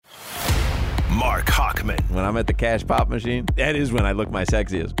Mark Hochman. When I'm at the cash pop machine, that is when I look my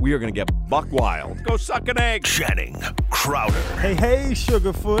sexiest. We are going to get buck wild. Go suck an egg. Channing Crowder. Hey,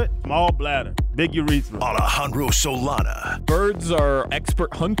 Sugarfoot. Small bladder. Big urethra. Alejandro Solana. Birds are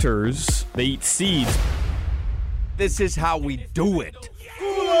expert hunters. They eat seeds. This is how we do it.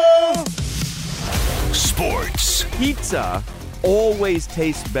 Sports. Pizza always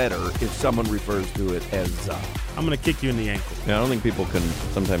tastes better if someone refers to it as I'm going to kick you in the ankle. I don't think people can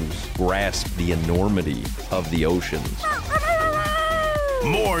sometimes grasp the enormity of the oceans.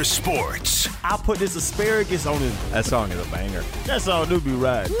 More sports. I'll put this asparagus on him. That song is a banger. That's all do be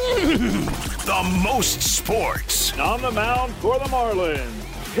right. The most sports. On the mound for the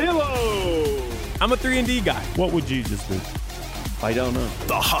Marlins, Pillow. I'm a 3-and-D guy. What would Jesus do? I don't know.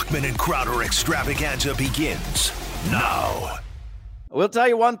 The Hochman and Crowder extravaganza begins now. We'll tell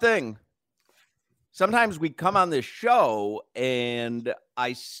you one thing. Sometimes we come on this show and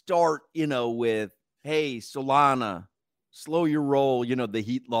I start, with, hey, Solana, slow your roll. The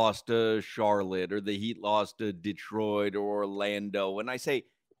Heat lost to Charlotte or the Heat lost to Detroit or Orlando. And I say,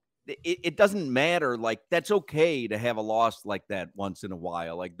 it doesn't matter. Like, that's okay to have a loss like that once in a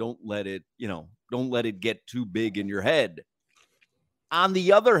while. Like, don't let it get too big in your head. On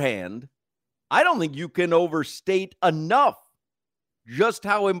the other hand, I don't think you can overstate enough just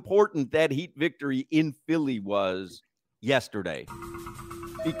how important that Heat victory in Philly was yesterday.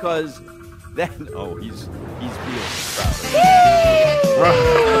 Because he's feeling proud.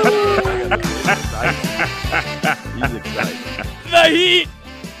 He's excited. The Heat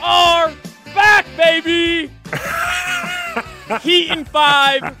are back, baby! Heat in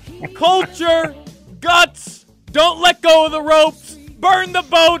 5. Culture. Guts. Don't let go of the ropes. Burn the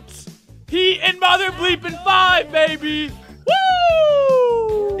boats. Heat and mother bleeping 5, baby! Woo!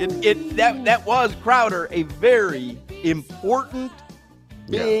 That was, Crowder, a very important,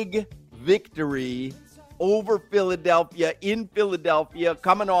 big victory over Philadelphia, in Philadelphia,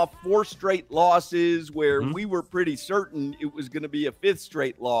 coming off 4 straight losses where we were pretty certain it was going to be a 5th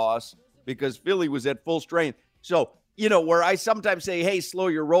straight loss because Philly was at full strength. So, where I sometimes say, hey, slow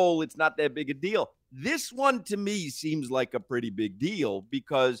your roll, it's not that big a deal. This one, to me, seems like a pretty big deal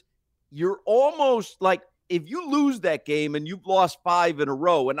because you're almost like, if you lose that game and you've lost 5 in a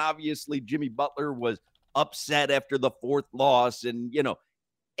row, and obviously Jimmy Butler was upset after the 4th loss and,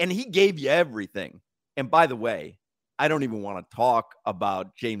 and he gave you everything. And by the way, I don't even want to talk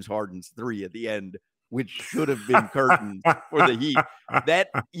about James Harden's 3 at the end, which should have been curtains for the Heat.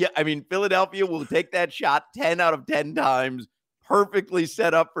 Philadelphia will take that shot 10 out of 10 times, perfectly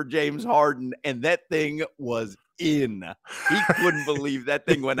set up for James Harden, and that thing was in. He couldn't believe that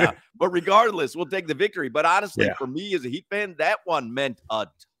thing went out. But regardless, we'll take the victory. But honestly, for me as a Heat fan, that one meant a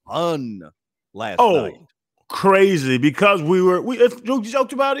ton last night. Crazy, because we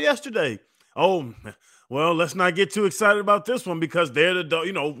joked about it yesterday. Oh, well, let's not get too excited about this one because they're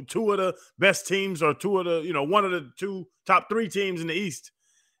the 2 of the best teams or 2 of the one of the 2 top 3 teams in the East.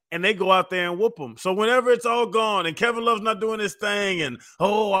 And they go out there and whoop them. So whenever it's all gone and Kevin Love's not doing his thing and,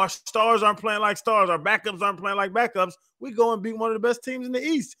 our stars aren't playing like stars, our backups aren't playing like backups, we go and beat one of the best teams in the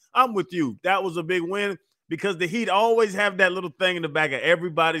East. I'm with you. That was a big win because the Heat always have that little thing in the back of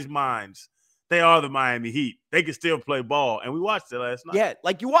everybody's minds. They are the Miami Heat. They can still play ball. And we watched it last night. Yeah,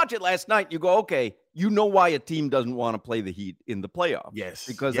 like you watch it last night, you go, okay, you know why a team doesn't want to play the Heat in the playoffs. Yes.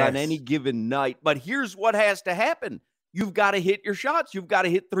 Because on any given night, but here's what has to happen. You've got to hit your shots. You've got to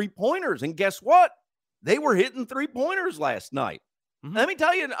hit 3-pointers. And guess what? They were hitting 3-pointers last night. Let me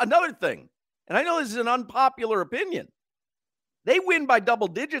tell you another thing. And I know this is an unpopular opinion. They win by double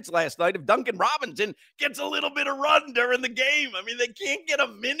digits last night if Duncan Robinson gets a little bit of run during the game. They can't get a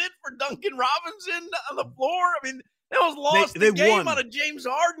minute for Duncan Robinson on the floor. That was lost the game on a James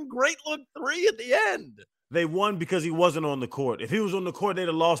Harden great look 3 at the end. They won because he wasn't on the court. If he was on the court, they'd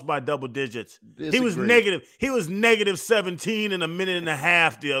have lost by double digits. Disagree. He was negative 17 in a minute and a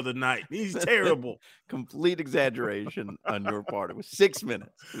half the other night. He's terrible. Complete exaggeration on your part. It was 6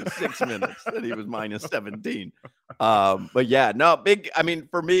 minutes. It was 6 minutes that he was minus 17. But yeah, no, big.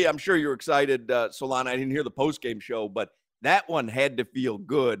 For me, I'm sure you're excited, Solana. I didn't hear the post-game show, but that one had to feel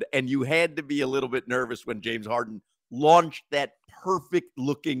good. And you had to be a little bit nervous when James Harden launched that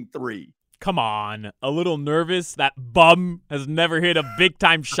perfect-looking 3. Come on, a little nervous? That bum has never hit a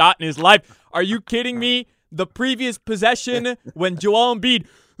big-time shot in his life. Are you kidding me? The previous possession when Joel Embiid,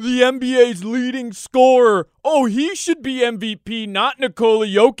 the NBA's leading scorer, he should be MVP, not Nikola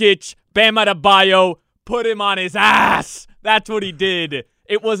Jokic. Bam Adebayo, put him on his ass. That's what he did.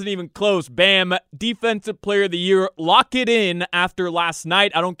 It wasn't even close. Bam, Defensive Player of the Year. Lock it in after last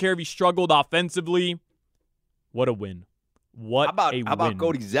night. I don't care if he struggled offensively. What a win. How about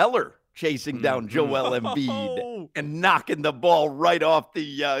Cody Zeller? chasing down Joel Embiid Oh. and knocking the ball right off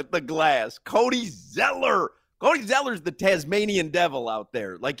the glass. Cody Zeller. Cody Zeller's the Tasmanian devil out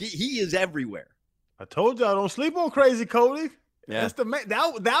there. Like he is everywhere. I told y'all, don't sleep on Crazy Cody. Yeah. That's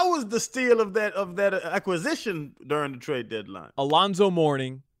that was the steal of that acquisition during the trade deadline. Alonzo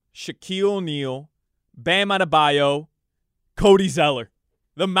Mourning, Shaquille O'Neal, Bam Adebayo, Cody Zeller.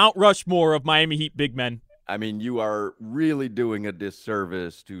 The Mount Rushmore of Miami Heat big men. I mean, you are really doing a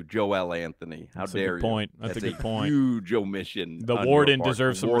disservice to Joel Anthony. How That's a dare good you? point. That's a good point. Huge omission. The on Warden your part.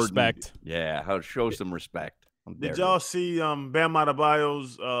 deserves some Warden, respect. Yeah, show some respect. How dare Did you. y'all see Bam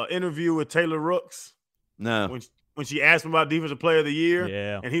Adebayo's interview with Taylor Rooks No. when she asked him about Defensive Player of the Year?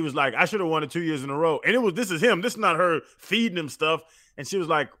 Yeah. And he was like, I should have won it 2 years in a row. And this is him. This is not her feeding him stuff. And she was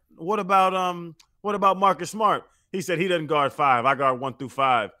like, what about Marcus Smart? He said he doesn't guard 5. I guard 1 through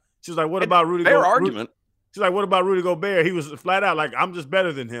 5. She was like, what about Rudy Fair Gobert? argument. She's like, what about Rudy Gobert? He was flat out like, I'm just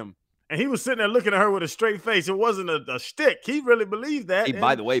better than him. And he was sitting there looking at her with a straight face. It wasn't a shtick. He really believed that. Hey,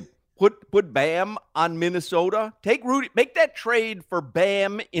 by the way, put Bam on Minnesota. Make that trade for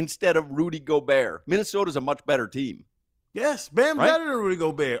Bam instead of Rudy Gobert. Minnesota's a much better team. Yes, Bam Right? better than Rudy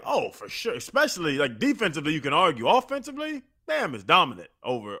Gobert. Oh, for sure. Especially like defensively, you can argue. Offensively, Bam is dominant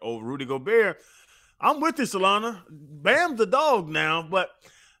over Rudy Gobert. I'm with you, Solana. Bam's the dog now, but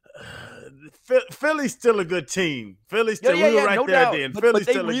Philly's still a good team. Philly's still we were right no there doubt. then. But Philly's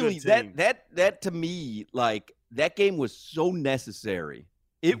they still really a good team. that to me, like that game was so necessary.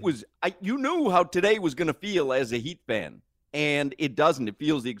 It was you knew how today was going to feel as a Heat fan, and it doesn't. It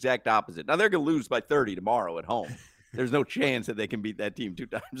feels the exact opposite. Now they're going to lose by 30 tomorrow at home. There's no chance that they can beat that team 2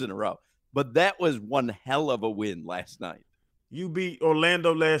 times in a row. But that was one hell of a win last night. You beat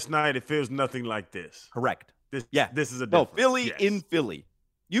Orlando last night. It feels nothing like this. Correct. This is a No, difference. Philly Yes. in Philly.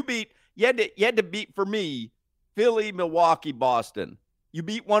 You had to beat, for me, Philly, Milwaukee, Boston. You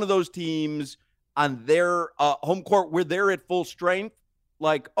beat one of those teams on their home court where they're at full strength.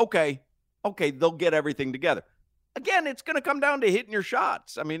 Like, okay, they'll get everything together. Again, it's going to come down to hitting your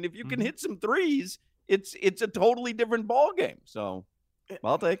shots. I mean, if you can hit some threes, it's a totally different ball game. So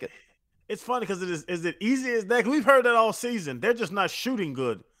I'll take it. It's funny because is it easy as that? We've heard that all season. They're just not shooting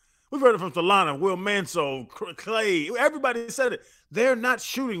good. We've heard it from Solana, Will Manso, Clay. Everybody said it. They're not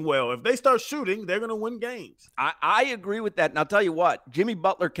shooting well. If they start shooting, they're going to win games. I agree with that. And I'll tell you what, Jimmy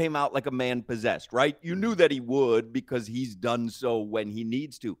Butler came out like a man possessed, right? You knew that he would because he's done so when he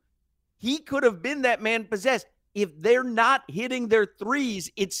needs to. He could have been that man possessed. If they're not hitting their threes,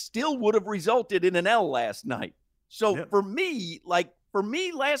 it still would have resulted in an L last night. So for me,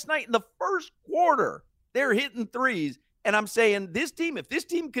 last night in the first quarter, they're hitting threes. And I'm saying if this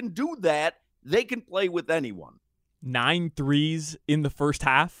team can do that, they can play with anyone. 9 threes in the first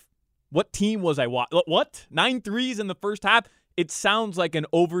half. What team was I watching? What? 9 threes in the first half? It sounds like an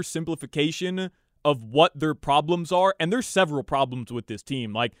oversimplification of what their problems are. And there's several problems with this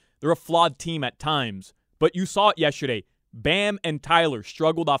team. Like, they're a flawed team at times. But you saw it yesterday. Bam and Tyler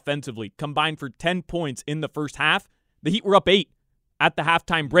struggled offensively, combined for 10 points in the first half. The Heat were up 8 at the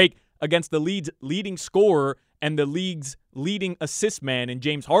halftime break against the league's leading scorer and the league's leading assist man in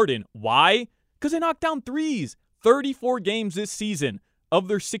James Harden. Why? Because they knocked down threes. 34 games this season of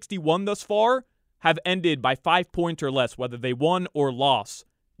their 61 thus far have ended by 5 points or less, whether they won or lost.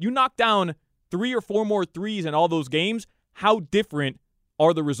 You knock down 3 or 4 more threes in all those games, how different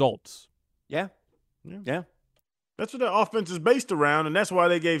are the results? Yeah. That's what their offense is based around, and that's why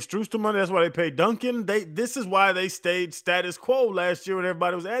they gave Strus the money. That's why they paid Duncan. This is why they stayed status quo last year when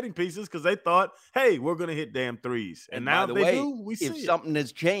everybody was adding pieces, because they thought, hey, we're going to hit damn threes. And now by the they way, do. We see if it. something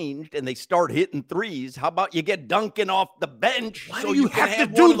has changed and they start hitting threes, how about you get Duncan off the bench Why so do you you can have to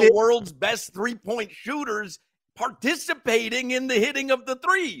have do one of the this? world's best three-point shooters participating in the hitting of the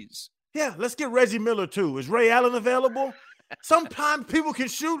threes? Yeah, let's get Reggie Miller, too. Is Ray Allen available? Sometimes people can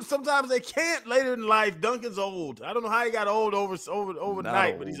shoot. Sometimes they can't later in life. Duncan's old. I don't know how he got old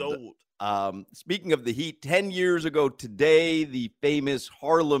overnight, but he's old. Speaking of the Heat, 10 years ago today, the famous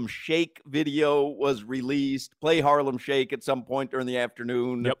Harlem Shake video was released. Play Harlem Shake at some point during the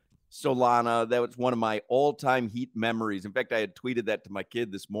afternoon. Yep. Solana, that was one of my all-time Heat memories. In fact, I had tweeted that to my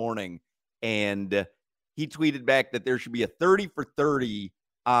kid this morning, and he tweeted back that there should be a 30 for 30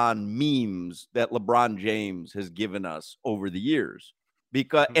 on memes that LeBron James has given us over the years.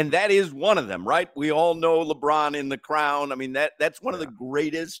 And that is one of them, right? We all know LeBron in the crown. I mean, that's one of the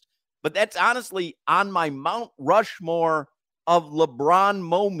greatest, but that's honestly on my Mount Rushmore of LeBron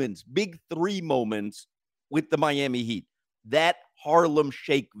moments, big 3 moments with the Miami Heat. That Harlem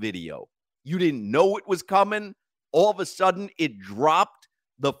Shake video. You didn't know it was coming. All of a sudden, it dropped.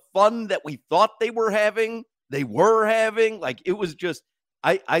 The fun that we thought they were having. Like, it was just,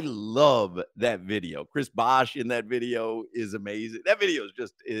 I love that video. Chris Bosh in that video is amazing. That video is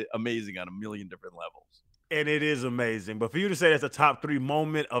just amazing on a million different levels. And it is amazing. But for you to say that's a top 3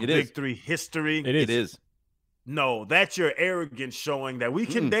 moment of victory history. It is. No, that's your arrogance showing that we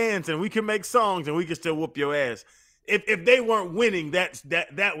can dance and we can make songs and we can still whoop your ass. If they weren't winning,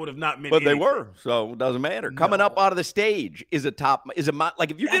 that would have not meant But anything. they were, so it doesn't matter. Coming up out of the stage is a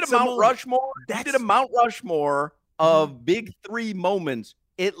like if you did a Mount Rushmore, of big 3 moments,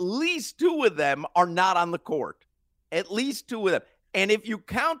 at least 2 of them are not on the court. At least 2 of them. And if you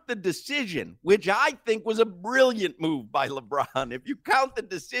count the decision, which I think was a brilliant move by LeBron, if you count the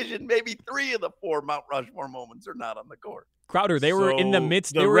decision, maybe 3 of the 4 Mount Rushmore moments are not on the court. Crowder, they were in the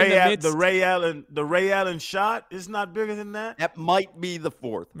midst. The Ray Allen shot is not bigger than that. That might be the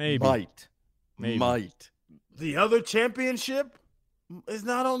 4th. Maybe. Might. The other championship is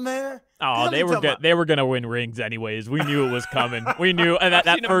not on there. Oh, they were good. They were gonna win rings anyways. We knew it was coming. We knew, and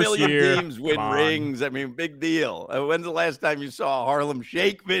that first year, teams win rings. I mean, big deal. When's the last time you saw a Harlem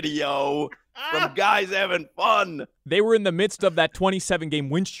Shake video from guys having fun? They were in the midst of that 27-game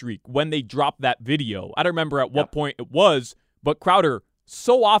win streak when they dropped that video. I don't remember at what point it was, but Crowder.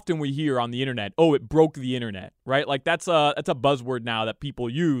 So often we hear on the internet, "Oh, it broke the internet," right? Like that's a buzzword now that people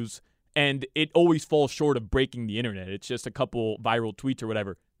use. And it always falls short of breaking the internet. It's just a couple viral tweets or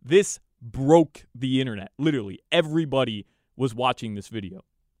whatever. This broke the internet. Literally, everybody was watching this video.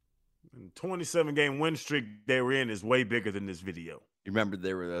 27-game win streak they were in is way bigger than this video. You remember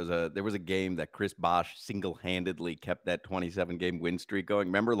there was a game that Chris Bosh single-handedly kept that 27-game win streak going.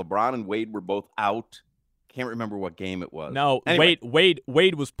 Remember, LeBron and Wade were both out. Can't remember what game it was. No, anyway.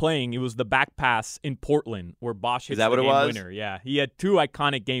 Wade was playing. It was the back pass in Portland where Bosh hit the game winner. Yeah, he had 2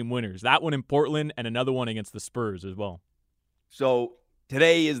 iconic game winners. That one in Portland and another one against the Spurs as well. So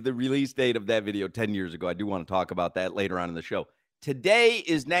today is the release date of that video 10 years ago. I do want to talk about that later on in the show. Today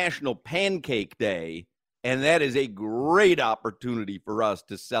is National Pancake Day, and that is a great opportunity for us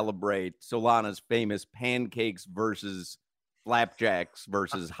to celebrate Solana's famous pancakes versus flapjacks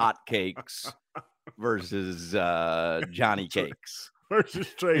versus hotcakes. Versus Johnny Cakes. Versus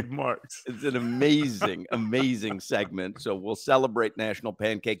trademarks. It's an amazing, amazing segment. So we'll celebrate National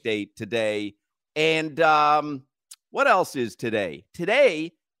Pancake Day today. And what else is today?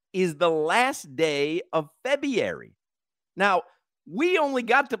 Today is the last day of February. Now, we only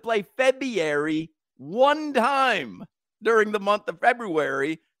got to play February one time during the month of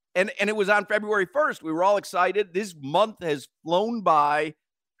February, and it was on February 1st. We were all excited. This month has flown by.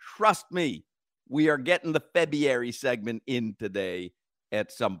 Trust me. We are getting the February segment in today at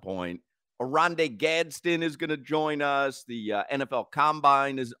some point. Oronde Gadsden is going to join us. The NFL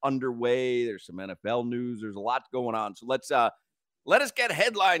Combine is underway. There's some NFL news. There's a lot going on. So let us get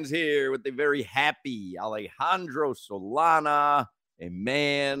headlines here with the very happy Alejandro Solana, a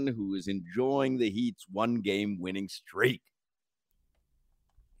man who is enjoying the Heat's 1-game winning streak.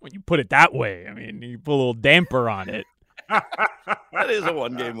 When you put it that way, I mean, you put a little damper on it. That is a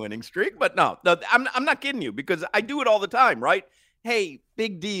 1-game winning streak, but no, I'm not kidding you because I do it all the time, right? Hey,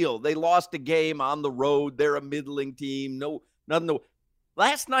 big deal. They lost a game on the road. They're a middling team. No.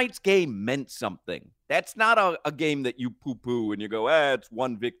 Last night's game meant something. That's not a game that you poo-poo and you go, it's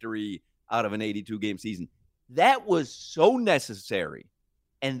 1 victory out of an 82-game season. That was so necessary.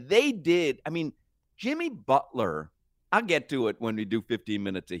 And they did. I mean, Jimmy Butler, I'll get to it when we do 15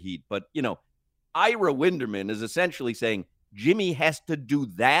 minutes of Heat, but, Ira Winderman is essentially saying Jimmy has to do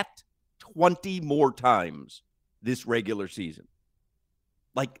that 20 more times this regular season.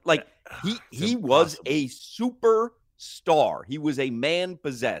 Like he was a superstar. He was a man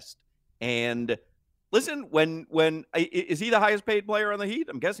possessed. And listen, when is he the highest paid player on the Heat?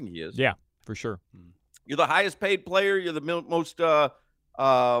 I'm guessing he is. Yeah, for sure. You're the highest paid player. You're the most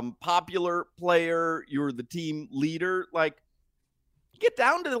popular player. You're the team leader. Like, get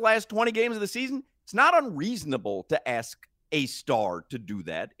down to the last 20 games of the season, it's not unreasonable to ask a star to do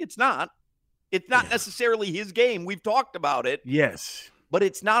that. It's not. It's not necessarily his game. We've talked about it. Yes. But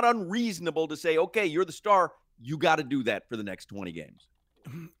it's not unreasonable to say, okay, you're the star. You got to do that for the next 20 games.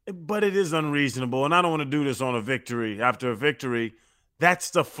 But it is unreasonable, and I don't want to do this on a victory. After a victory,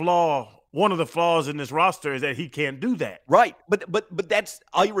 that's the flaw. One of the flaws in this roster is that he can't do that. Right. But that's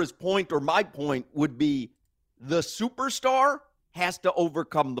Ira's point, or my point would be the superstar has to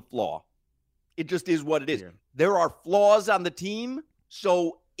overcome the flaw. It just is what it is. Yeah. There are flaws on the team,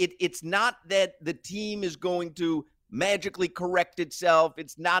 so it's not that the team is going to magically correct itself.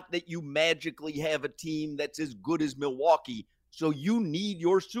 It's not that you magically have a team that's as good as Milwaukee. So you need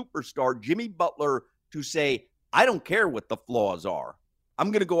your superstar, Jimmy Butler, to say, I don't care what the flaws are.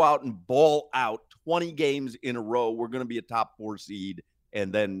 I'm going to go out and ball out 20 games in a row. We're going to be a top 4 seed.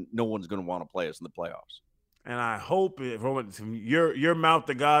 and then no one's going to want to play us in the playoffs. And I hope it from your mouth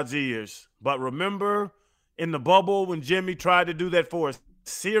to God's ears. But remember in the bubble when Jimmy tried to do that for a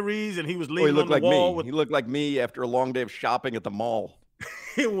series and he was leaning on the wall. He looked like me after a long day of shopping at the mall.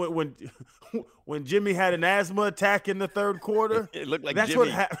 when Jimmy had an asthma attack in the third quarter. It looked like that's Jimmy. what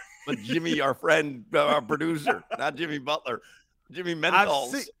happened. But Jimmy, our friend, our producer, not Jimmy Butler. Jimmy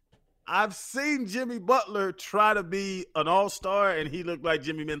Menthols. I've seen Jimmy Butler try to be an all-star, and he looked like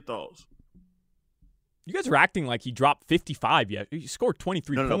Jimmy Menthols. You guys are acting like he dropped 55 yet. He scored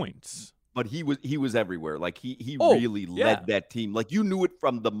 23 points. But he was everywhere. Like he really led that team. Like you knew it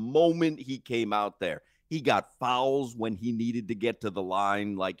from the moment he came out there. He got fouls when he needed to get to the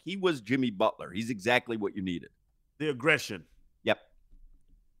line. Like he was Jimmy Butler. He's exactly what you needed. The aggression. Yep.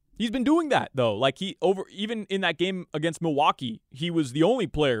 He's been doing that though. Like even in that game against Milwaukee, he was the only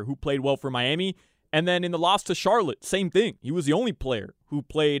player who played well for Miami. And then in the loss to Charlotte, same thing. He was the only player who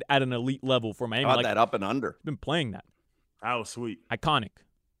played at an elite level for Miami. How about that up and under? He's been playing that. That was sweet. Iconic.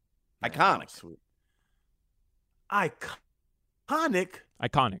 Sweet. Iconic.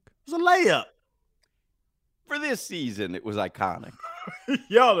 It was a layup. For this season, it was iconic.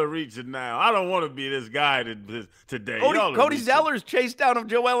 Y'all are reaching now. I don't want to be this guy today. Cody Zeller's chase down of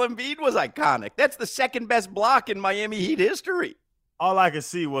Joel Embiid was iconic. That's the second best block in Miami Heat history. All I could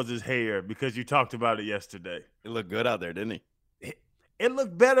see was his hair because you talked about it yesterday. It looked good out there, didn't he? It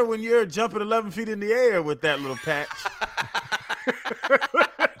looked better when you're jumping 11 feet in the air with that little patch.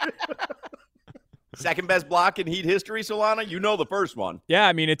 Second best block in Heat history, Solana? You know the first one. Yeah,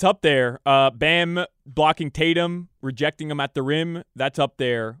 I mean, it's up there. Bam blocking Tatum, rejecting him at the rim. That's up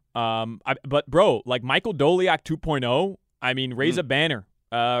there. But, bro, like Michael Doliak 2.0, I mean, raise a banner.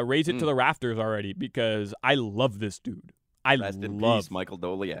 Raise it to the rafters already because I love this dude. Rest in peace, Michael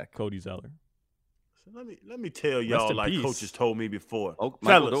Doliak. Cody Zeller. So let me tell y'all, like peace. coaches told me before. Oh,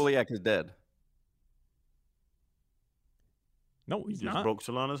 Michael Doliak is dead. No, he's just not. Broke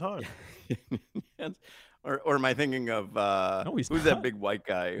Solana's heart. or am I thinking of no, he's who's not. that big white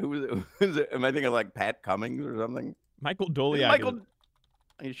guy? Who's it? Am I thinking of like Pat Cummings or something? Michael Doliak.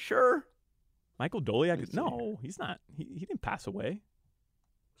 Are you sure? Michael Doliak? No, he's not. He didn't pass away.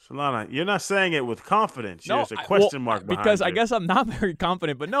 Solana, you're not saying it with confidence. There's a question mark behind because it. I guess I'm not very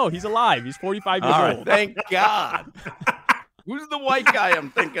confident. But no, he's alive. He's 45 years old. Thank God. Who's the white guy I'm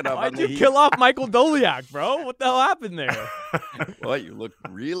thinking of? Why'd you kill off Michael Doliak, bro? What the hell happened there? Well, you look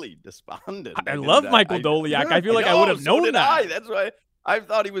really despondent. I love Michael Doliak. I feel like I would have known that. That's why I've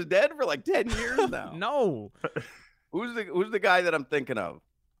thought he was dead for like 10 years now. No. Who's the guy that I'm thinking of?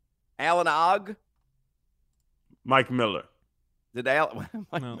 Alan Ogg? Mike Miller. Is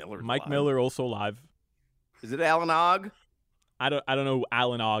it Mike Miller also alive. Is it Alan Ogg? I don't know who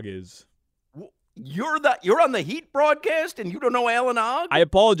Alan Ogg is. You're on the Heat broadcast and you don't know Alan Ogg? I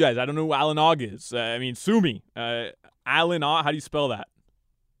apologize. I don't know who Alan Ogg is. I mean, sue me. Alan Ogg, how do you spell that?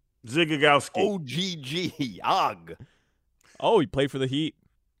 Zigagowski. O-G-G, Ogg. Oh, he played for the Heat.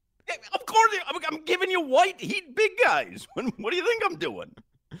 Yeah, of course, I'm giving you white Heat big guys. What do you think I'm doing?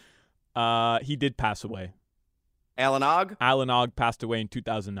 He did pass away. Alan Ogg? Alan Ogg passed away in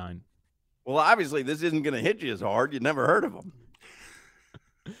 2009. Well, obviously, this isn't going to hit you as hard. You never heard of him.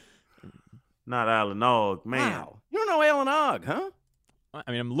 Not Alan Ogg, man. Wow. You don't know Alan Ogg, huh?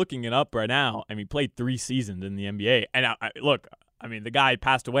 I mean, I'm looking it up right now. I mean, he played 3 seasons in the NBA. And look, I mean, the guy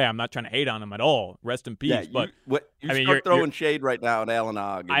passed away. I'm not trying to hate on him at all. Rest in peace. Yeah, but you're throwing shade right now at Alan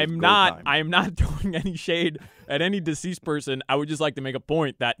Ogg. I'm not throwing any shade at any deceased person. I would just like to make a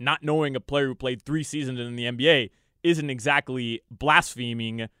point that not knowing a player who played 3 seasons in the NBA isn't exactly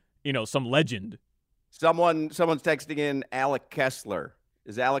blaspheming, some legend. Someone's texting in Alec Kessler.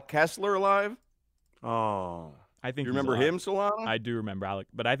 Is Alec Kessler alive? Oh. I think you remember him, Solana? I do remember Alec,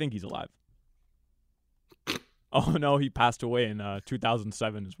 but I think he's alive. Oh, no, he passed away in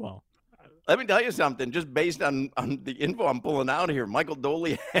 2007 as well. Let me tell you something. Just based on the info I'm pulling out here, Michael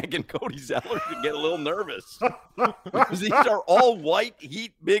Doliak and Cody Zeller should get a little nervous. Because these are all white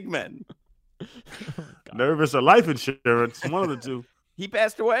Heat big men. Nervous or life insurance, one of the two. He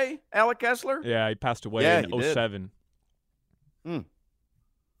passed away, Alec Kessler? Yeah, he passed away in 2007. All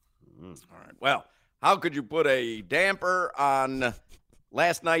right. Well, how could you put a damper on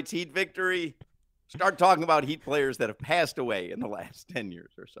last night's Heat victory? Start talking about Heat players that have passed away in the last 10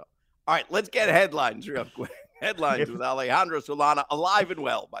 years or so. All right, let's get headlines real quick. Headlines with Alejandro Solana, alive and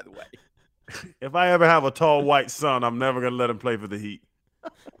well, by the way. If I ever have a tall white son, I'm never going to let him play for the Heat.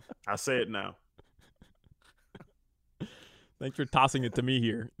 I say it now. Thanks for tossing it to me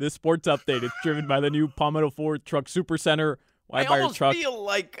here. This sports update is driven by the new Palmetto Ford Truck Super Center. Why I buy your almost truck? feel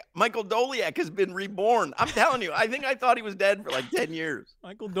like Michael Doliak has been reborn. I'm telling you, I think I thought he was dead for like 10 years.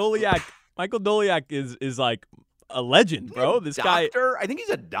 Michael Doliak is like a legend, bro. This guy. Doctor? I think he's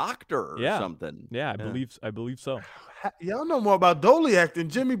a doctor or Yeah. something. Yeah, I believe so. Y'all know more about Doliak than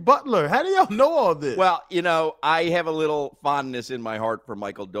Jimmy Butler. How do y'all know all this? Well, I have a little fondness in my heart for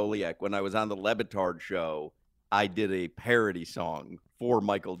Michael Doliak. When I was on the Lebitard show, I did a parody song for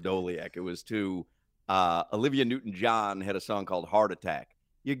Michael Doliak. It was to Olivia Newton-John had a song called Heart Attack.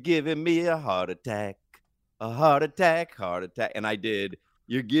 You're giving me a heart attack, heart attack. And I did,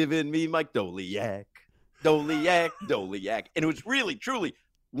 you're giving me Mike Doliak. And it was really, truly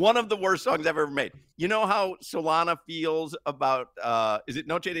one of the worst songs I've ever made. You know how Solana feels about, is it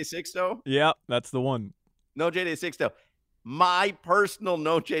Noche de Sixto? Yeah, that's the one. Noche de Sixto. My personal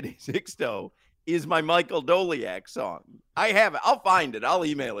Noche de Sixto is my Michael Doliak song. I have it. I'll find it. I'll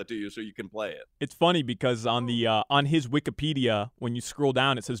email it to you so you can play it. It's funny because on the on his Wikipedia, when you scroll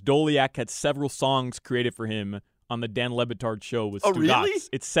down, it says Doliak had several songs created for him on the Dan Le Batard show with Stu really? Gatz.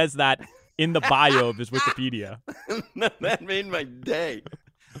 It says that in the bio of his Wikipedia. That made my day.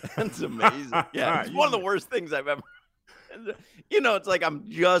 That's amazing. Yeah, it's one of the worst things I've ever. It's like I'm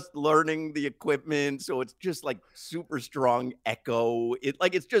just learning the equipment, so it's just like super strong echo.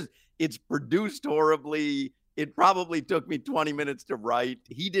 It's produced horribly. It probably took me 20 minutes to write.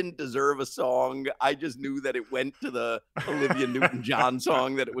 He didn't deserve a song. I just knew that it went to the Olivia Newton-John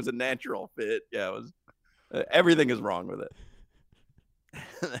song, that it was a natural fit. Yeah, it was. Everything is wrong with it.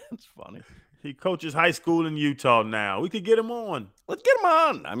 That's funny. He coaches high school in Utah now. We could get him on. Let's get him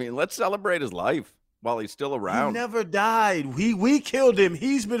on. I mean, let's celebrate his life while he's still around. He never died. We killed him.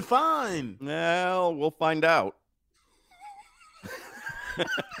 He's been fine. Well, we'll find out.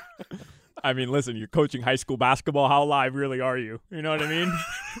 I mean, listen, you're coaching high school basketball. How live really are you? You know what I mean?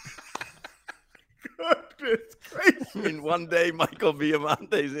 Goodness gracious. I mean, one day Michael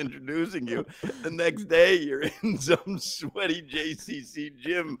Viamonte's introducing you. The next day you're in some sweaty JCC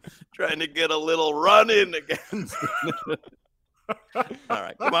gym trying to get a little run in against. All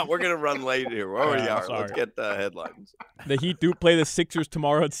right, come on. We're going to run late here. We already are. Sorry. Let's get the headlines. The Heat do play the Sixers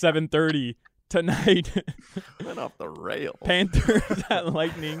tomorrow at 7:30. Tonight, Went off the rails. Panthers at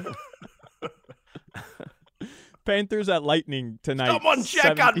Lightning. Panthers at Lightning tonight. Someone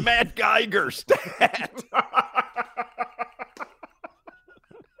check 7 on Matt Geiger's stat.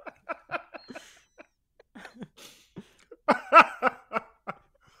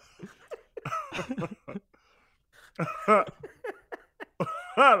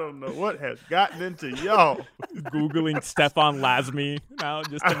 I don't know what has gotten into y'all. Googling Stefan Lasmy now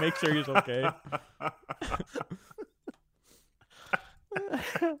just to make sure he's okay.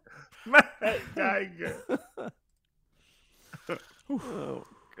 Matt Geiger. Oh,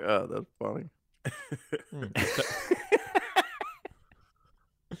 God, that's funny.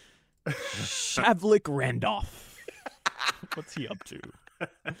 Shavlik Randolph. What's he up to?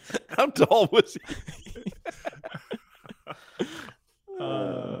 How tall was he?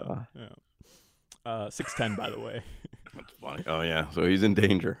 6'10", by the way. That's funny. Oh, yeah. So he's in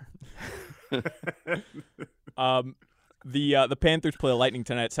danger. The Panthers play the Lightning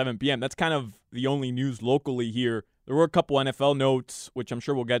tonight at 7 p.m. That's kind of the only news locally here. There were a couple NFL notes, which I'm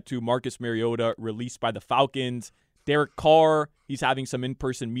sure we'll get to. Marcus Mariota released by the Falcons. Derek Carr, he's having some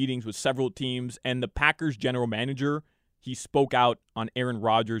in-person meetings with several teams. And the Packers general manager, he spoke out on Aaron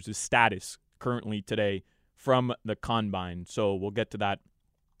Rodgers' status currently today from the Combine. So we'll get to that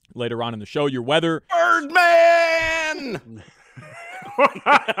later on in the show. Your weather. Birdman!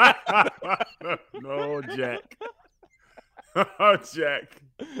 No, Jack. Oh, Jack.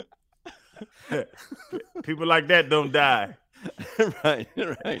 People like that don't die. Right.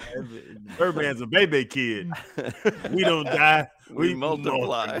 Birdman's a baby kid. We don't die. We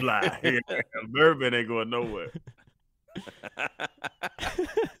multiply. Birdman ain't going nowhere.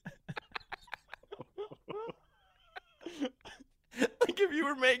 Like if you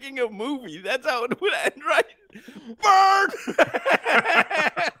were making a movie, that's how it would end, right? Bird!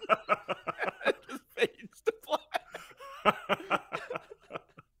 It just fades to black.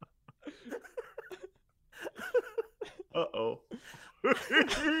 Uh-oh.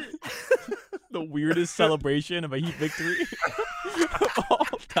 The weirdest celebration of a Heat victory of all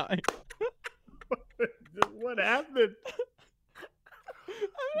time. What happened?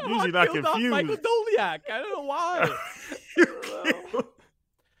 I Usually not killed off confused. Michael Doliak. I don't know why.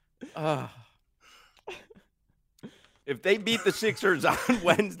 If they beat the Sixers on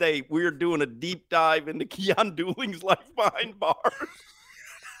Wednesday, we're doing a deep dive into Keon Dooling's life behind bars.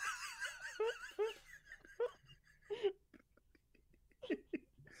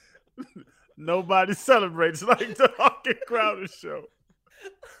 Nobody celebrates like the Hawk and Crowder show.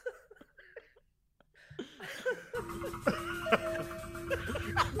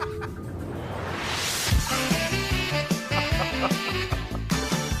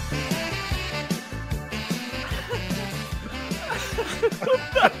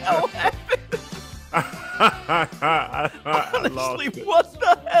 What the hell happened? Honestly, what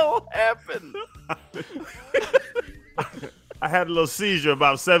the hell happened? I had a little seizure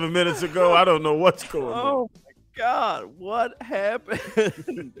about 7 minutes ago. I don't know what's going on. Oh my God, what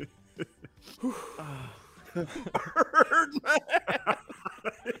happened? Birdman.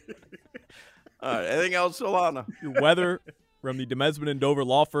 All right, anything else, Solana? Your weather from the Demesman and Dover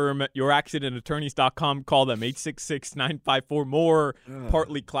law firm, youraccidentattorneys.com. Call them 866-954-MORE.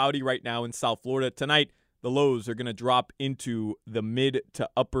 Partly cloudy right now in South Florida. Tonight, the lows are going to drop into the mid to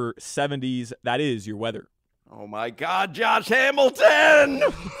upper 70s. That is your weather. Oh my God, Josh Hamilton!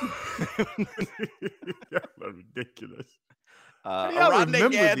 Y'all are ridiculous. Rodney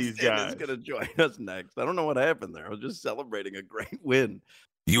remember these Gadsden guys? is going to join us next. I don't know what happened there. I was just celebrating a great win.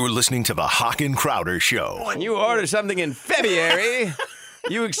 You're listening to the Hawk and Crowder Show. When you order something in February,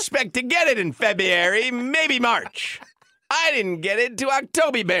 you expect to get it in February, maybe March. I didn't get it to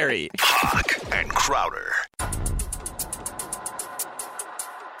Octoberry. Hawk and Crowder.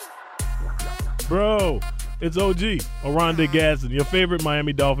 Bro, it's OG, Oronde Gadsden, your favorite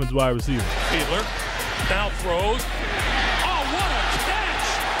Miami Dolphins wide receiver. Fiedler now throws. Oh, what a catch!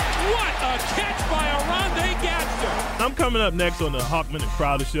 What a catch by Oronde Gadsden! I'm coming up next on the Hawkman and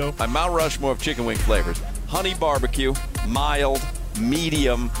Crowder Show. My Mount Rushmore of chicken wing flavors. Honey barbecue, mild,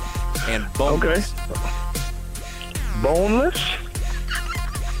 medium, and boneless. Boneless?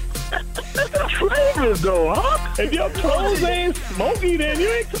 Flavors though, huh? If your toes ain't smoky, then you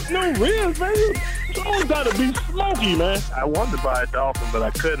ain't took no ribs, man. Toes gotta be smoky, man. I wanted to buy a dolphin, but I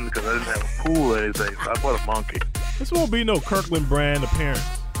couldn't because I didn't have a pool or anything, so I bought a monkey. This won't be no Kirkland brand appearance.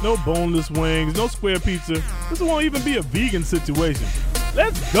 No boneless wings, no square pizza. This won't even be a vegan situation.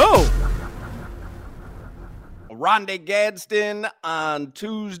 Let's go! Oronde Gadsden on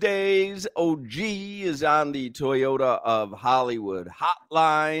Tuesdays. OG is on the Toyota of Hollywood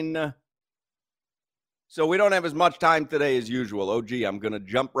hotline. So we don't have as much time today as usual. OG, I'm going to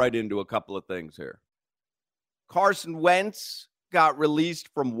jump right into a couple of things here. Carson Wentz got released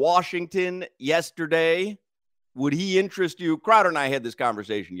from Washington yesterday. Would he interest you? Crowder and I had this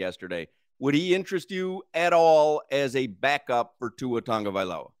conversation yesterday. Would he interest you at all as a backup for Tua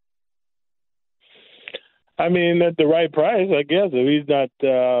Tagovailoa? I mean, at the right price, I guess. If he's not,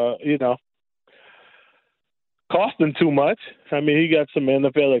 costing too much. I mean, he got some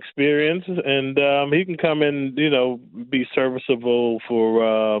NFL experience, and he can come in, be serviceable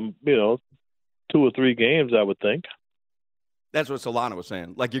for, 2 or 3 games, I would think. That's what Solana was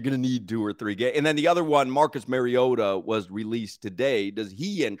saying. Like, you're going to need 2 or 3 games. And then the other one, Marcus Mariota, was released today. Does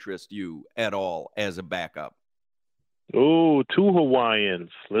he interest you at all as a backup? Oh, 2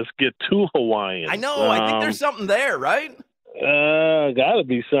 Hawaiians. Let's get 2 Hawaiians. I know. I think there's something there, right? Got to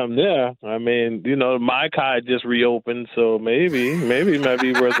be something there. I mean, my Kai just reopened, so maybe it might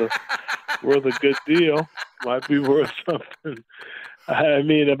be worth a good deal. Might be worth something. I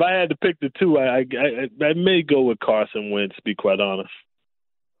mean, if I had to pick the 2, I may go with Carson Wentz, to be quite honest.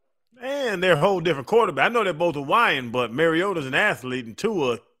 And they're a whole different quarterback. I know they're both Hawaiian, but Mariota's an athlete, and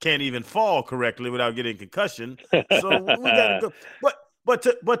Tua can't even fall correctly without getting concussion. So we got to go. But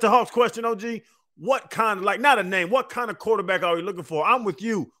to Hawk's question, OG, what kind of, not a name, what kind of quarterback are we looking for? I'm with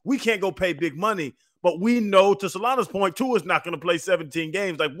you. We can't go pay big money, but we know, to Solana's point, Tua's not going to play 17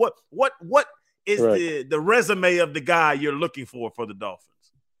 games. Like, what is right. the resume of the guy you're looking for the Dolphins?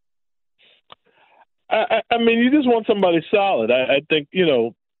 I mean, you just want somebody solid. I think,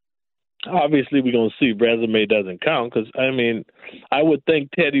 obviously we're going to see resume doesn't count because, I mean, I would think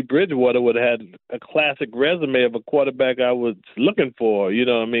Teddy Bridgewater would have had a classic resume of a quarterback I was looking for.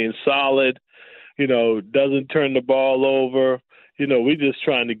 Solid, doesn't turn the ball over. We're just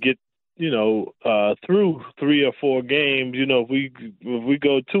trying to get, through 3 or 4 games. If we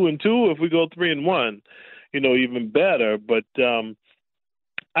go 2-2, if we go 3-1, even better. But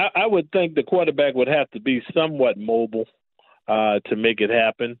I would think the quarterback would have to be somewhat mobile to make it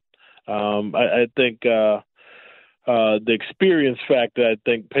happen. I think the experience factor, I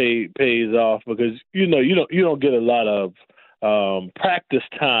think, pays off because you don't get a lot of practice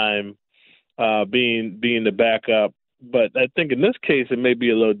time being the backup. But I think in this case it may be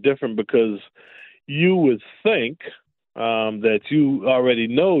a little different because you would think that you already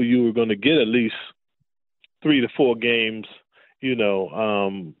know you were going to get at least 3 to 4 games,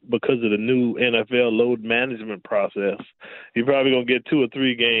 because of the new NFL load management process, you're probably going to get 2 or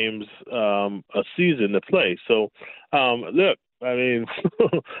 3 games a season to play. So, look, I mean,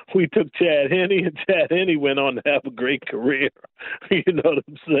 we took Chad Henne, and Chad Henne went on to have a great career. You know what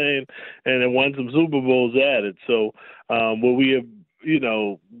I'm saying? And then won some Super Bowls at it. So, will we have,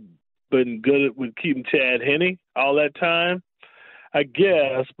 been good with keeping Chad Henne all that time? I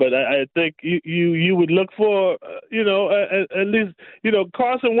guess, but I think you would look for, at least,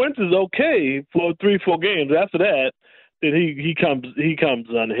 Carson Wentz is okay for 3-4 games. After that, then he comes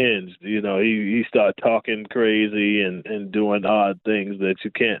unhinged. He starts talking crazy and doing odd things that you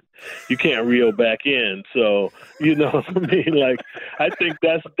can't reel back in. So, what I mean? Like, I think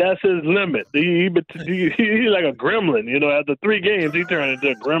that's his limit. He's like a gremlin. After 3 games, he turned into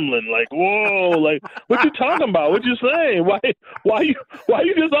a gremlin. Like, whoa, like, what you talking about? What you saying? Why you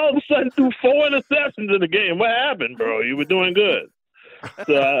just all of a sudden threw 4 interceptions in the game? What happened, bro? You were doing good.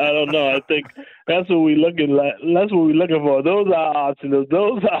 So I don't know. I think that's what we're looking like. That's what we're looking for. Those are options.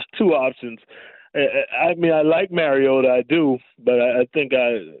 Those are 2 options. I mean, I like Mariota, I do, but I think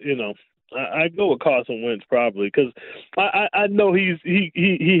I go with Carson Wentz probably because I know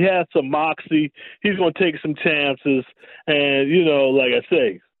he has some moxie. He's going to take some chances, and like I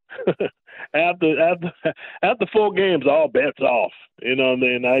say, after 4 games, all bets off. You know what I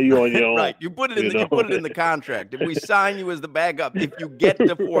mean? Now you on your own. Right. You put it in the contract. If we sign you as the backup, if you get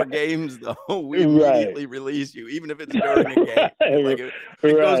to 4 games, though, we immediately release you, even if it's during a game. Like if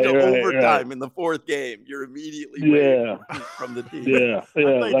it goes to overtime in the 4th game, you're immediately waived from the team. Yeah.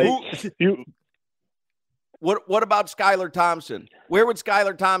 What about Skylar Thompson? Where would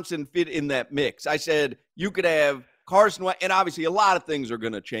Skylar Thompson fit in that mix? I said you could have Carson Wentz, and obviously a lot of things are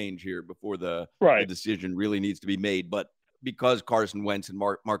going to change here before the decision really needs to be made. But because Carson Wentz and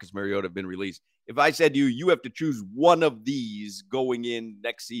Marcus Mariota have been released, if I said to you have to choose one of these going in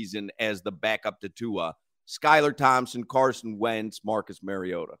next season as the backup to Tua, Skylar Thompson, Carson Wentz, Marcus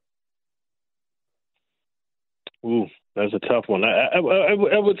Mariota. Ooh, that's a tough one. I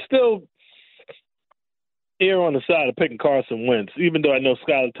would still err on the side of picking Carson Wentz, even though I know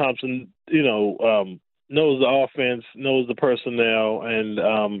Skylar Thompson, knows the offense, knows the personnel,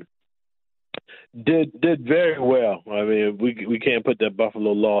 and did very well. I mean, we can't put that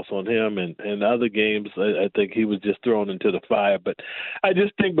Buffalo loss on him, and other games, I think he was just thrown into the fire. But I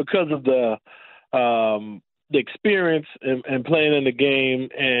just think because of the experience and playing in the game,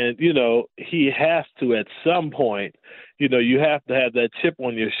 and he has to at some point. You have to have that chip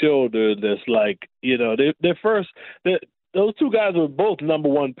on your shoulder. That's like, those 2 guys were both number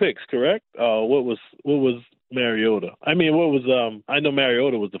 1 picks, correct? What was Mariota? I mean, what was I know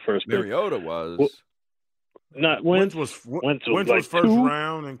Mariota was the first pick. Mariota was not Wentz. Wentz Was first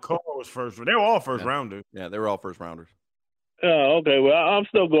round, and Carr was first. They were all first rounders. Yeah, they were all first rounders. Oh, okay. Well, I'm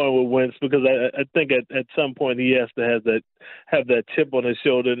still going with Wentz because I think at some point he has to have that chip on his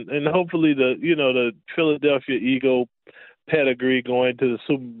shoulder, and hopefully the Philadelphia Eagle pedigree going to the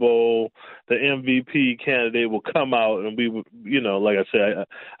Super Bowl, the MVP candidate will come out, and we would, like I said,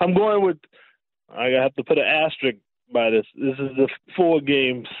 I'm going with. I have to put an asterisk by this. This is a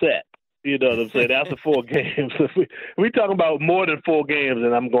 4-game set. You know what I'm saying? After 4 games, if we talking about more than 4 games,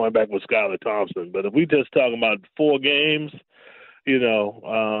 and I'm going back with Skylar Thompson. But if we just talking about 4 games, I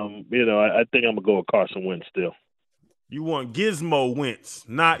think I'm gonna go with Carson Wentz still. You want Gizmo Wentz,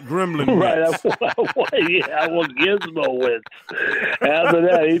 not Gremlin Wentz. Right, I want Gizmo Wentz. After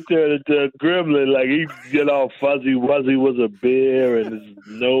that, he turned into a gremlin. Like, he get all fuzzy wuzzy, was a bear, and his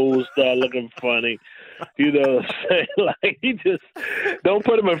nose started looking funny. You know what I'm saying? Like, he just, don't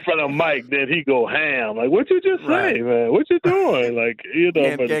put him in front of Mike, then he go ham. Like, what you just say, man? What you doing? Like,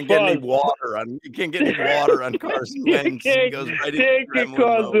 can't get any water on. You can't get any water on Carson Wentz. He goes right into get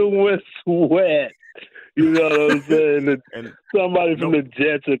Carson Wentz wet. You know what I'm saying? And somebody from the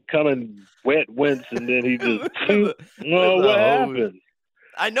Jets are coming wet Wentz, and then he just, what happened?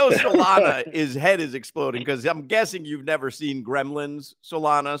 I know Solana, his head is exploding because I'm guessing you've never seen Gremlins,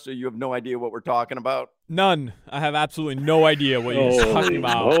 Solana, so you have no idea what we're talking about. None. I have absolutely no idea what you're talking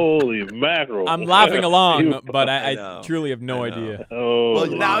about. Holy mackerel. I'm laughing along, but I truly have no idea. Well,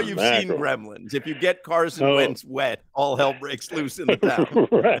 now you've seen Gremlins. If you get Carson Wentz wet, all hell breaks loose in the town.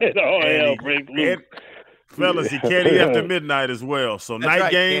 Right. All hell breaks loose. Fellas, he can't eat after midnight as well. So That's night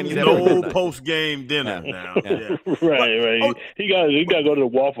right. games, no post-game dinner now. Yeah. Right. He got to go to the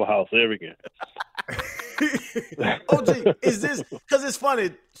Waffle House every game. OG, is this because it's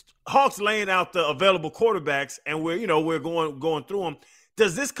funny? Hawks laying out the available quarterbacks, and we're going through them.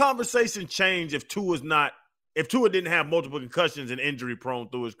 Does this conversation change if Tua didn't have multiple concussions and injury prone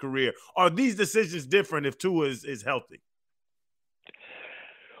through his career? Are these decisions different if Tua is healthy?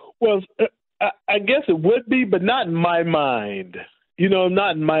 Well, I guess it would be, but not in my mind.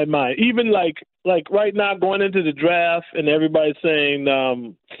 Not in my mind. Even like right now going into the draft and everybody's saying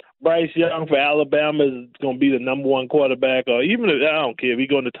Bryce Young for Alabama is going to be the number one quarterback, or even if, I don't care if he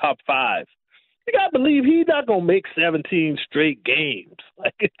go in the top 5. You got to believe he's not going to make 17 straight games.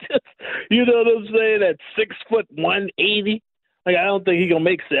 Like, it's just, you know what I'm saying, at 6', 180. Like, I don't think he's going to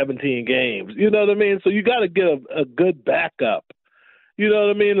make 17 games. You know what I mean? So you got to get a good backup. You know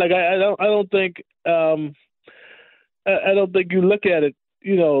what I mean? Like, I don't think you look at it,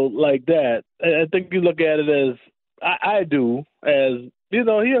 like that. I think you look at it as I do, as, he's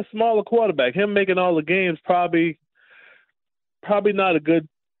a smaller quarterback. Him making all the games probably not a good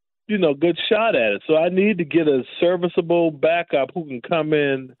shot at it. So I need to get a serviceable backup who can come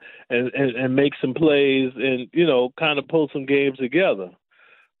in and make some plays and, kind of pull some games together.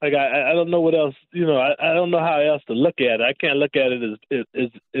 Like, I don't know what else, I don't know how else to look at it. I can't look at it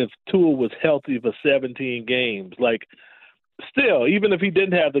as if Tua was healthy for 17 games. Like, still, even if he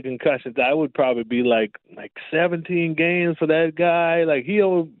didn't have the concussions, I would probably be like 17 games for that guy. Like, he's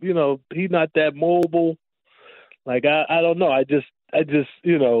not that mobile. Like, I don't know. I just, and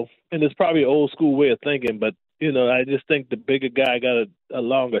it's probably an old school way of thinking, but, I just think the bigger guy got a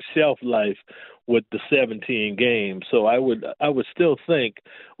longer shelf life with the 17 games. So I would still think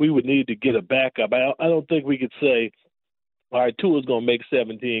we would need to get a backup. I don't think we could say, all right, Tua's going to make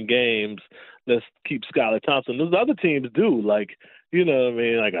 17 games. Let's keep Skylar Thompson. Those other teams do. Like, you know what I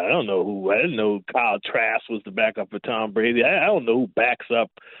mean? Like, I didn't know Kyle Trask was the backup for Tom Brady. I don't know who backs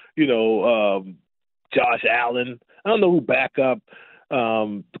up, Josh Allen. I don't know who back up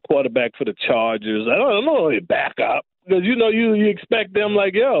the quarterback for the Chargers. I don't know who back up. Because, you expect them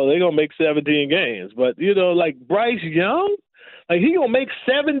like, they're going to make 17 games. But, like Bryce Young, like, he going to make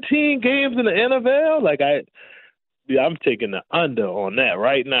 17 games in the NFL? Like, I'm taking the under on that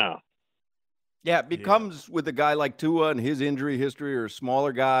right now. Yeah, it becomes with a guy like Tua and his injury history, or a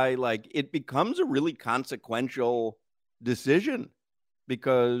smaller guy, like, it becomes a really consequential decision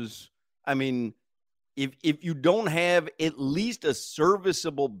because, I mean, if you don't have at least a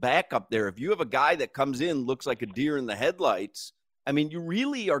serviceable backup there, if you have a guy that comes in, looks like a deer in the headlights, I mean, you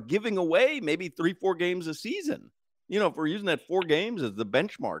really are giving away maybe 3-4 games a season, if we're using that 4 games as the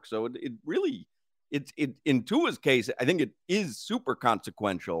benchmark. So it really, it's in Tua's case, I think it is super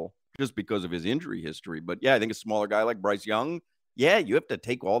consequential just because of his injury history. But yeah, I think a smaller guy like Bryce Young, yeah, you have to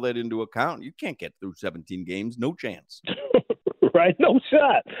take all that into account. You can't get through 17 games. No chance. Right? No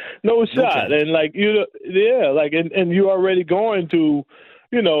shot. And like, and you're already going to,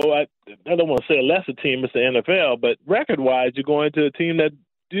 I don't want to say a lesser team, it's the NFL, but record wise, you're going to a team that,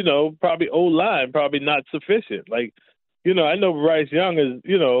 probably O-line, probably not sufficient. Like, I know Bryce Young is,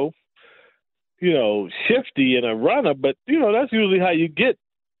 shifty and a runner, but, that's usually how you get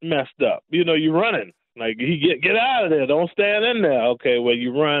messed up. You're running. Like, he get out of there. Don't stand in there. Okay, well,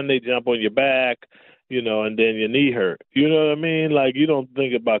 you run, they jump on your back, and then your knee hurt. You know what I mean? Like, you don't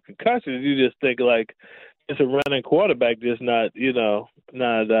think about concussions. You just think, like, it's a running quarterback just not able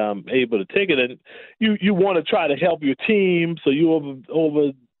to take it. And you want to try to help your team, so you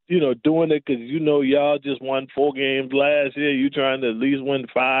over doing it because y'all just won 4 games last year. You trying to at least win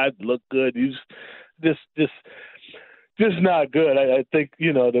 5, look good. You just not good. I think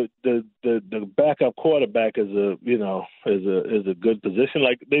the backup quarterback is a good position.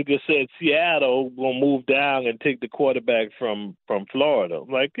 Like they just said, Seattle will move down and take the quarterback from Florida.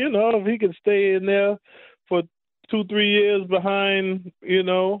 Like, if he can stay in there for 2-3 years behind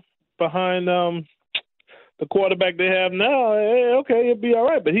the quarterback they have now, okay, he'll be all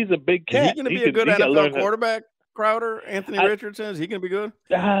right. But he's a big cat. Is he going to be a good NFL quarterback? Crowder, Anthony Richardson, is he going to be good?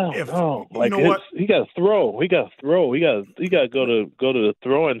 No, like, you know what? He got to throw. He got to go to the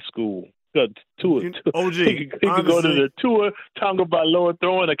throwing school. He could go to the Tua Tagovailoa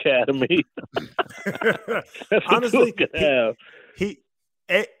Throwing Academy. That's honestly,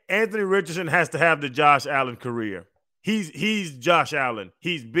 Anthony Richardson has to have the Josh Allen career. He's Josh Allen.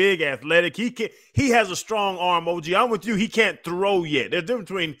 He's big, athletic. He has a strong arm, OG. I'm with you. He can't throw yet. There's a difference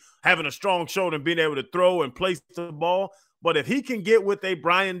between having a strong shoulder and being able to throw and place the ball. But if he can get with a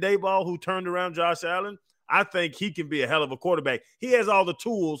Brian Daboll who turned around Josh Allen, I think he can be a hell of a quarterback. He has all the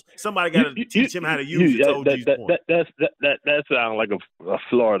tools. Somebody got to teach him how to use it. That sounds like a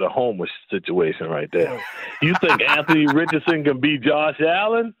Florida homeless situation right there. You think Anthony Richardson can beat Josh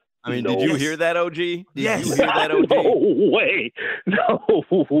Allen? I mean, did you hear that, OG? Did you hear that, OG?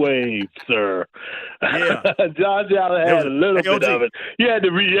 No way, sir. Yeah. Josh Allen had a little bit of it. You had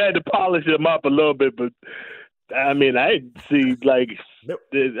to polish him up a little bit, but I mean, I see, like,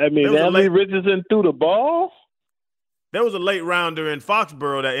 Anthony Richardson threw the ball. There was a late rounder in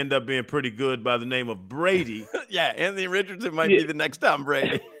Foxborough that ended up being pretty good by the name of Brady. Yeah, Anthony Richardson might be the next Tom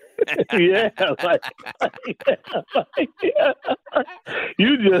Brady. Yeah,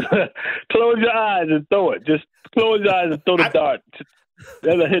 you just close your eyes and throw it. Just close your eyes and throw the dart.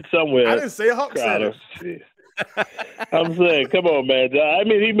 That'll hit somewhere. I didn't say Hawk Center. I'm saying, come on, man. I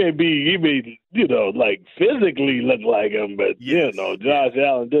mean, he may, like physically look like him, but Josh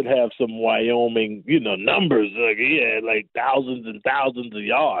Allen did have some Wyoming, numbers. Like he had like thousands and thousands of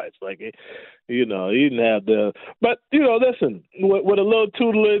yards. Like, he didn't have but listen, with a little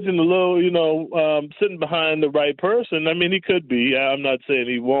tutelage and a little, sitting behind the right person. I mean, he could be. I'm not saying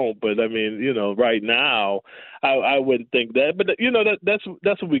he won't, but I mean, right now, I wouldn't think that. But that's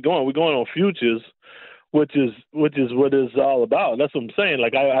what we're going. We're going on futures. Which is what it's all about. That's what I'm saying.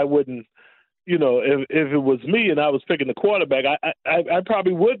 Like I wouldn't, if it was me and I was picking the quarterback, I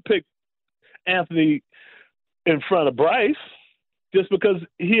probably would pick Anthony in front of Bryce, just because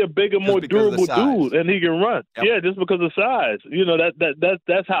he a bigger, more durable dude and he can run. Yep. Yeah, just because of size.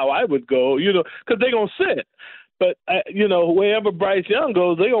 That's how I would go. Because they're gonna sit. But wherever Bryce Young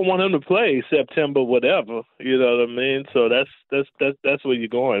goes, they're gonna want him to play September, whatever. You know what I mean? So that's where you're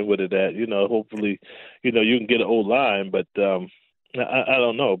going with it. At hopefully, you can get an old line, but I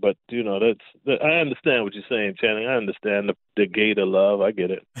don't know. But I understand what you're saying, Channing. I understand the Gator love. I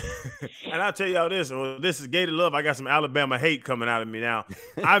get it. And I'll tell y'all this. Well, this is Gator love. I got some Alabama hate coming out of me now.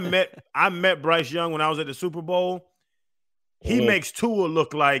 I met Bryce Young when I was at the Super Bowl. He makes Tua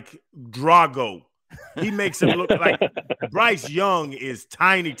look like Drago. He makes him look like Bryce Young is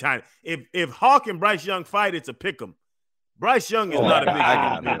tiny. If Hawk and Bryce Young fight, it's a pick'em. Bryce Young is not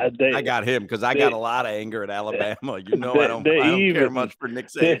a big I got him because I got a lot of anger at Alabama. I don't care much for Nick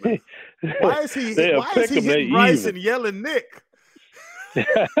Saban. Why is he hitting Bryce and yelling Nick? You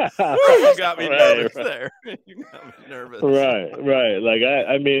got me nervous there. You got me nervous. Right. Like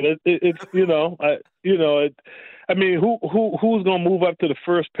I mean, I mean, who's gonna move up to the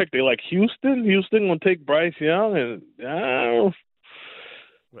first pick? They like Houston. Houston gonna take Bryce Young, and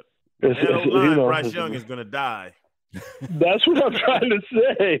Bryce Young is gonna die. That's what I'm trying to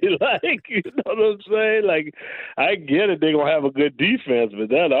say. Like, you know what I'm saying? Like, I get it. They're gonna have a good defense, but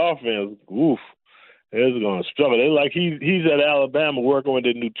that offense, is gonna struggle. They like he's at Alabama working with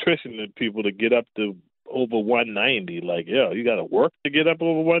the nutrition people to get up to over 190. Like, you got to work to get up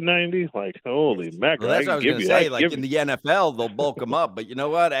over 190. Like, holy mackerel! Well, that's what I was going to say. Like in the NFL, they'll bulk them up, but you know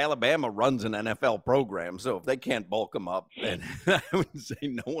what? Alabama runs an NFL program, so if they can't bulk them up, then I would say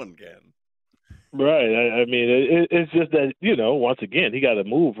no one can. Right. I mean, it's just that once again, he got to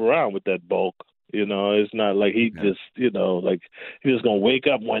move around with that bulk. It's not like he just like he was gonna wake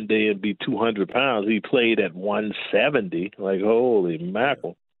up one day and be 200 pounds. He played at 170. Like, holy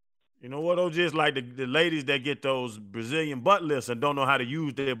mackerel! You know what, OG? It's like the ladies that get those Brazilian butt lifts and don't know how to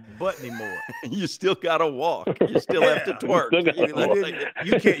use their butt anymore. You still got to walk. You still have to twerk.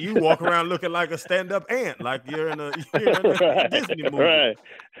 You can't. You walk around looking like a stand-up ant, like you're in a Disney movie. Right.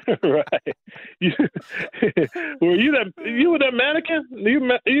 Were you that mannequin? You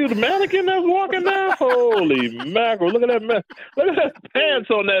the mannequin that's walking now? Holy mackerel! Look at that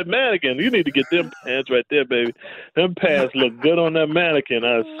pants on that mannequin. You need to get them pants right there, baby. Them pants look good on that mannequin.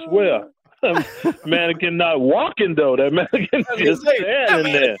 I swear. Mannequin not walking though. That mannequin just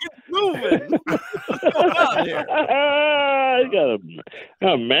standing there. Moving. What's going on here? He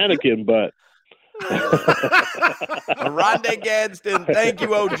got a mannequin butt. Rondé Gadsden, thank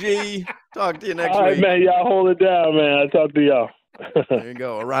you, OG. Talk to you next week. All right, man. Y'all hold it down, man. I'll talk to y'all. There you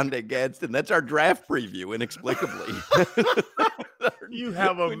go, Rondé Gadsden. That's our draft preview, inexplicably. You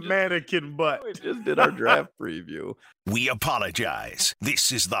have a mannequin butt. We just did our draft preview. We apologize.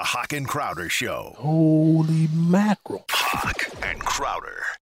 This is the Hawk and Crowder Show. Holy mackerel. Hawk and Crowder.